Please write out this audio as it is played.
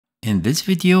In this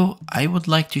video, I would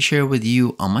like to share with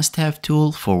you a must-have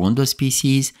tool for Windows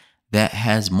PCs that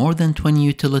has more than 20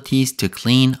 utilities to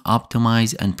clean,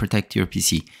 optimize, and protect your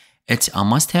PC. It's a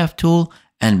must-have tool,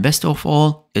 and best of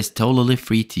all, it's totally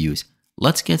free to use.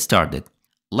 Let's get started.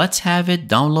 Let's have it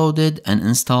downloaded and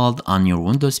installed on your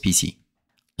Windows PC.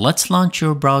 Let's launch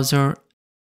your browser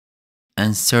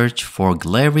and search for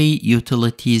Glary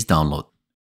Utilities download.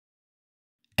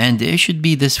 And it should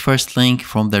be this first link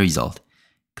from the result.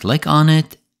 Click on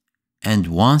it, and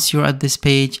once you're at this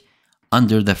page,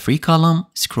 under the free column,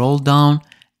 scroll down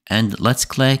and let's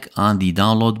click on the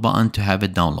download button to have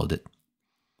it downloaded.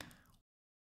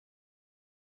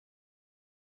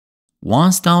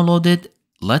 Once downloaded,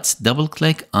 let's double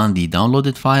click on the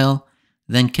downloaded file,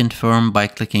 then confirm by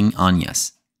clicking on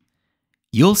yes.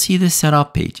 You'll see this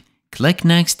setup page. Click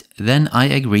next, then I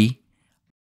agree.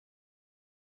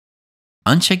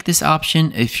 Uncheck this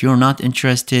option if you're not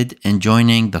interested in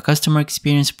joining the customer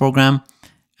experience program,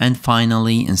 and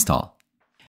finally install.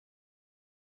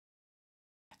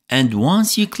 And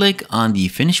once you click on the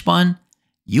finish button,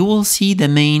 you will see the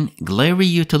main Glary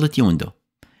utility window.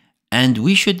 And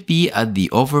we should be at the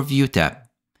overview tab.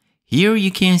 Here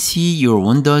you can see your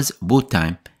Windows boot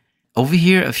time. Over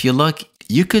here, if you look,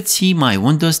 you could see my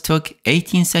Windows took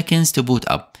 18 seconds to boot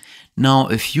up. Now,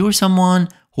 if you're someone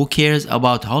who cares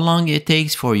about how long it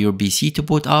takes for your PC to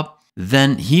boot up,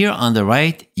 then here on the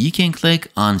right, you can click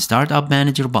on Startup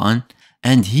Manager button,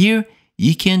 and here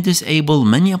you can disable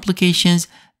many applications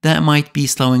that might be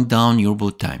slowing down your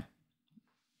boot time.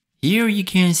 Here you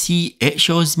can see it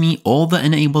shows me all the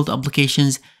enabled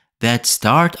applications that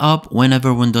start up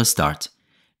whenever Windows starts.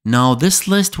 Now this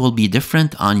list will be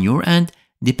different on your end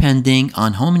depending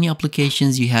on how many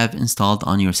applications you have installed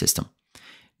on your system.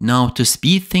 Now to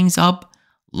speed things up,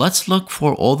 let's look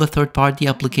for all the third-party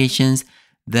applications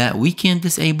that we can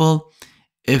disable.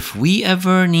 If we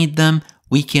ever need them,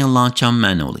 we can launch them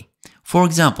manually. For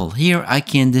example, here I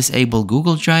can disable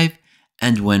Google Drive,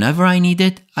 and whenever I need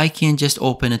it, I can just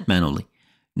open it manually.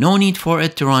 No need for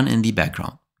it to run in the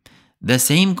background. The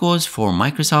same goes for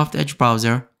Microsoft Edge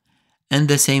browser, and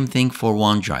the same thing for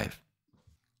OneDrive.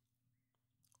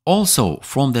 Also,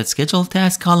 from the Schedule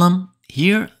Task column,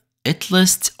 here it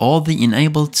lists all the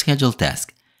enabled schedule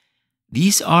tasks.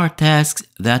 These are tasks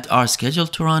that are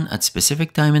scheduled to run at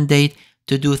specific time and date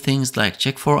to do things like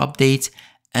check for updates,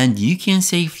 and you can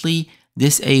safely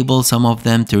disable some of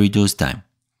them to reduce time.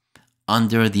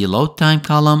 Under the load time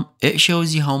column, it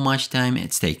shows you how much time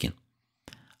it's taken.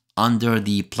 Under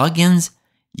the plugins,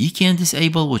 you can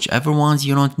disable whichever ones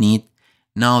you don't need.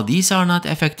 Now, these are not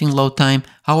affecting load time.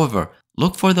 However,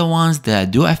 look for the ones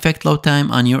that do affect load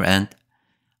time on your end.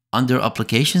 Under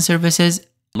application services,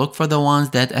 look for the ones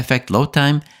that affect load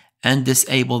time and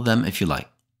disable them if you like.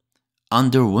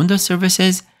 Under Windows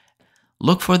services,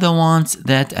 look for the ones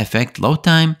that affect load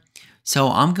time. So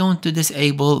I'm going to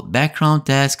disable background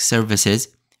task services,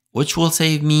 which will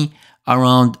save me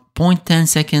around 0.10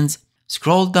 seconds.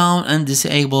 Scroll down and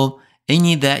disable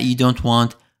any that you don't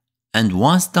want. And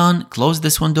once done, close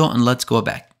this window and let's go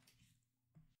back.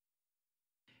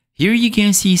 Here you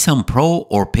can see some pro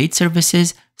or paid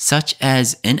services such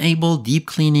as enable deep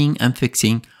cleaning and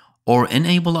fixing or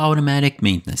enable automatic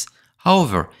maintenance.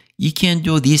 However, you can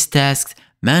do these tasks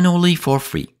manually for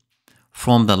free.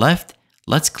 From the left,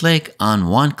 let's click on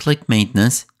one-click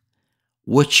maintenance,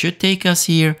 which should take us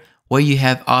here where you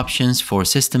have options for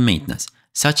system maintenance,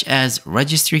 such as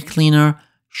registry cleaner,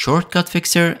 shortcut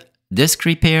fixer, disk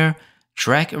repair,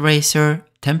 track eraser,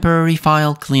 temporary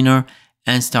file cleaner,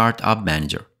 and startup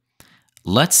manager.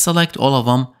 Let's select all of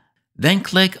them, then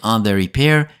click on the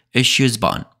Repair Issues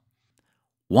button.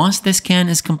 Once the scan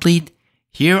is complete,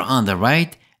 here on the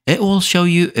right, it will show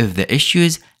you if the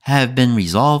issues have been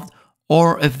resolved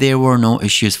or if there were no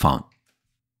issues found.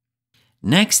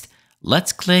 Next,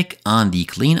 let's click on the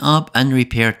Clean Up and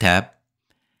Repair tab.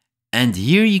 And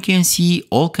here you can see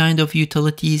all kinds of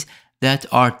utilities that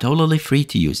are totally free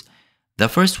to use. The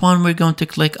first one we're going to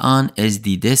click on is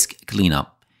the Disk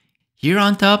Cleanup. Here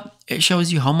on top, it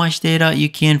shows you how much data you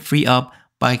can free up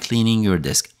by cleaning your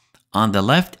disk. On the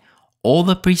left, all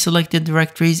the pre-selected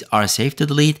directories are safe to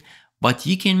delete, but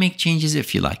you can make changes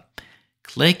if you like.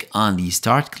 Click on the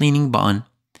Start Cleaning button,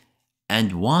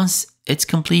 and once it's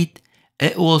complete,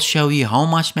 it will show you how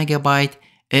much megabyte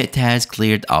it has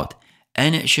cleared out,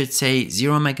 and it should say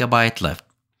 0 megabyte left.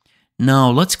 Now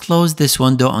let's close this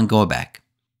window and go back.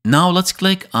 Now let's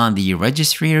click on the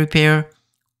Registry Repair,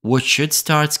 which should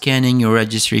start scanning your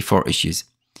registry for issues.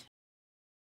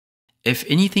 If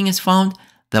anything is found,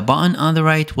 the button on the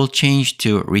right will change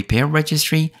to Repair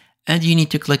Registry, and you need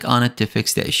to click on it to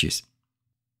fix the issues.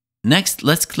 Next,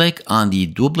 let's click on the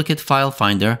duplicate file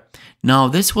finder. Now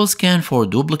this will scan for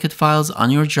duplicate files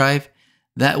on your drive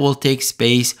that will take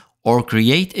space or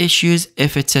create issues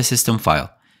if it's a system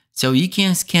file. So you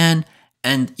can scan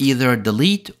and either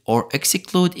delete or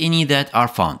exclude any that are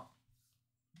found.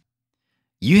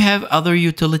 You have other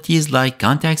utilities like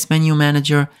Context Menu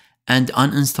Manager and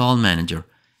Uninstall Manager.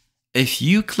 If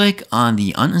you click on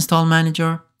the Uninstall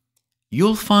Manager,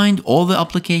 you'll find all the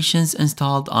applications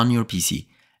installed on your PC,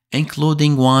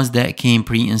 including ones that came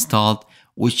pre-installed,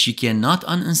 which you cannot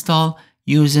uninstall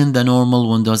using the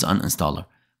normal Windows uninstaller.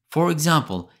 For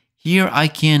example, here I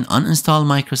can uninstall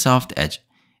Microsoft Edge.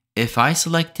 If I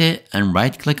select it and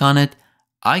right-click on it,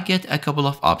 I get a couple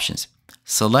of options.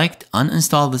 Select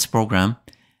Uninstall this program,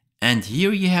 and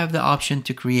here you have the option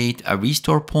to create a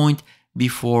restore point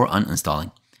before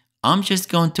uninstalling. I'm just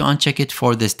going to uncheck it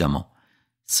for this demo.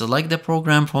 Select the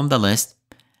program from the list,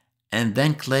 and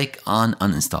then click on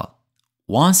Uninstall.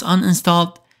 Once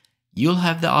uninstalled, you'll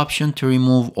have the option to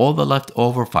remove all the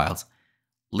leftover files.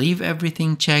 Leave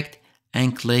everything checked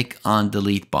and click on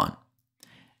Delete button.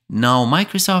 Now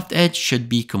Microsoft Edge should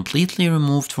be completely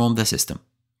removed from the system.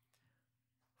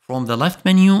 From the left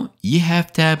menu, you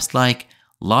have tabs like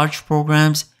Large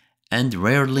Programs and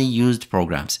Rarely Used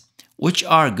Programs, which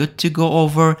are good to go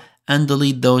over and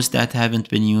delete those that haven't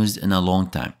been used in a long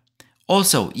time.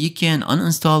 Also, you can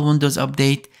uninstall Windows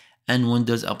Update and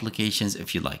Windows applications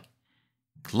if you like.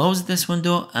 Close this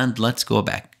window and let's go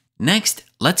back. Next,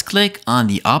 let's click on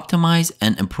the Optimize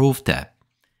and Improve tab.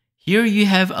 Here you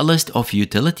have a list of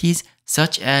utilities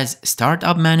such as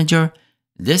Startup Manager,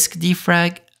 Disk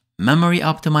Defrag, Memory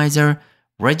Optimizer,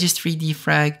 Registry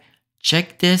Defrag,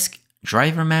 Check Disk,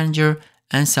 Driver Manager,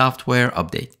 and Software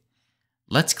Update.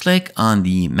 Let's click on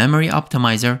the Memory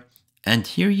Optimizer, and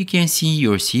here you can see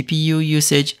your CPU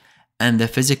usage and the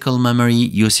physical memory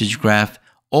usage graph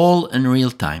all in real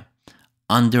time.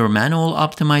 Under Manual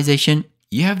Optimization,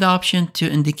 you have the option to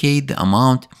indicate the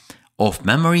amount of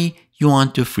memory you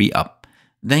want to free up.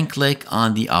 Then click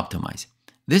on the Optimize.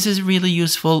 This is really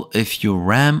useful if your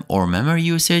RAM or memory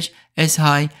usage is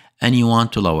high and you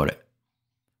want to lower it.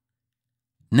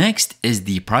 Next is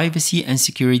the Privacy and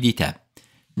Security tab.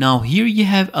 Now here you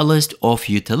have a list of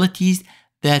utilities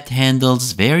that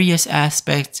handles various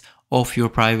aspects of your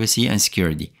privacy and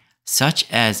security, such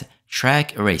as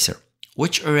Track Eraser,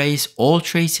 which erases all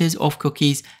traces of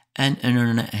cookies and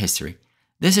internet history.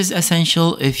 This is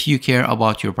essential if you care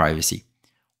about your privacy.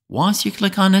 Once you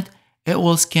click on it, it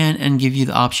will scan and give you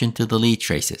the option to delete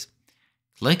traces.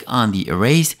 Click on the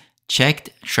Erase Checked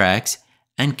Tracks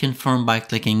and confirm by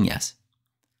clicking Yes.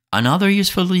 Another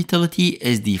useful utility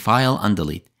is the File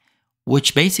Undelete,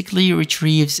 which basically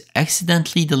retrieves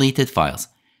accidentally deleted files.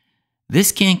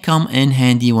 This can come in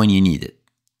handy when you need it.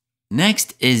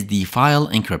 Next is the File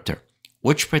Encryptor,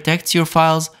 which protects your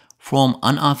files from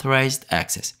unauthorized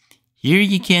access. Here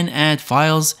you can add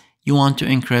files you want to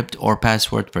encrypt or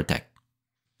password protect.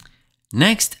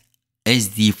 Next is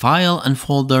the File and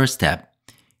Folders tab.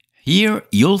 Here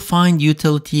you'll find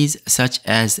utilities such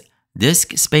as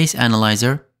Disk Space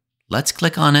Analyzer. Let's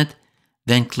click on it,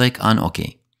 then click on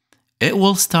OK. It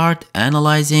will start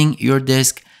analyzing your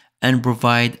disk and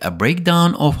provide a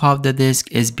breakdown of how the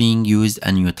disk is being used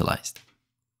and utilized.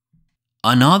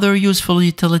 Another useful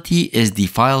utility is the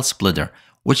File Splitter,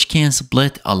 which can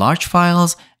split a large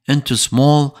files into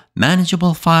small,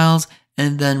 manageable files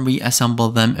and then reassemble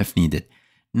them if needed.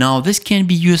 Now, this can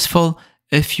be useful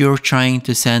if you're trying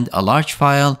to send a large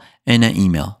file in an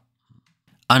email.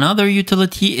 Another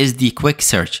utility is the Quick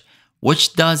Search,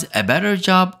 which does a better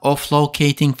job of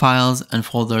locating files and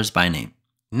folders by name.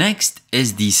 Next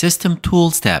is the System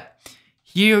Tools tab.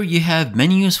 Here you have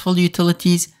many useful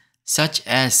utilities such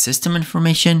as System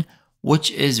Information,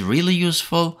 which is really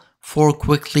useful for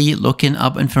quickly looking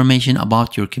up information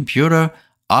about your computer,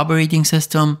 operating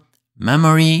system,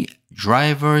 memory,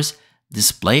 drivers,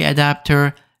 display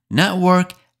adapter,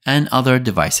 network, and other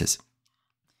devices.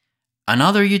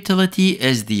 Another utility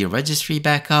is the Registry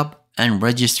Backup and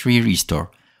Registry Restore,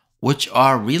 which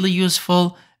are really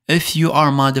useful if you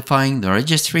are modifying the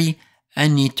registry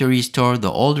and need to restore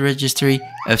the old registry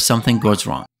if something goes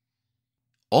wrong.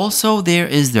 Also, there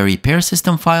is the Repair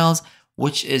System Files,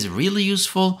 which is really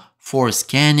useful for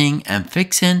scanning and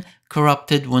fixing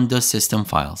corrupted Windows system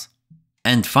files.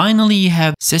 And finally, you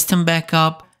have System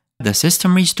Backup, the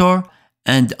System Restore,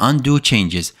 and Undo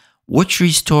Changes, which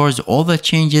restores all the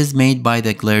changes made by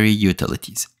the Glary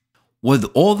Utilities. With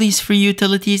all these free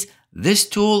utilities, this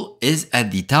tool is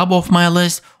at the top of my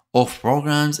list of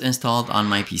programs installed on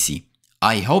my PC.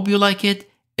 I hope you like it.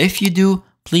 If you do,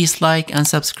 please like and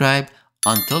subscribe.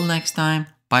 Until next time,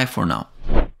 bye for now.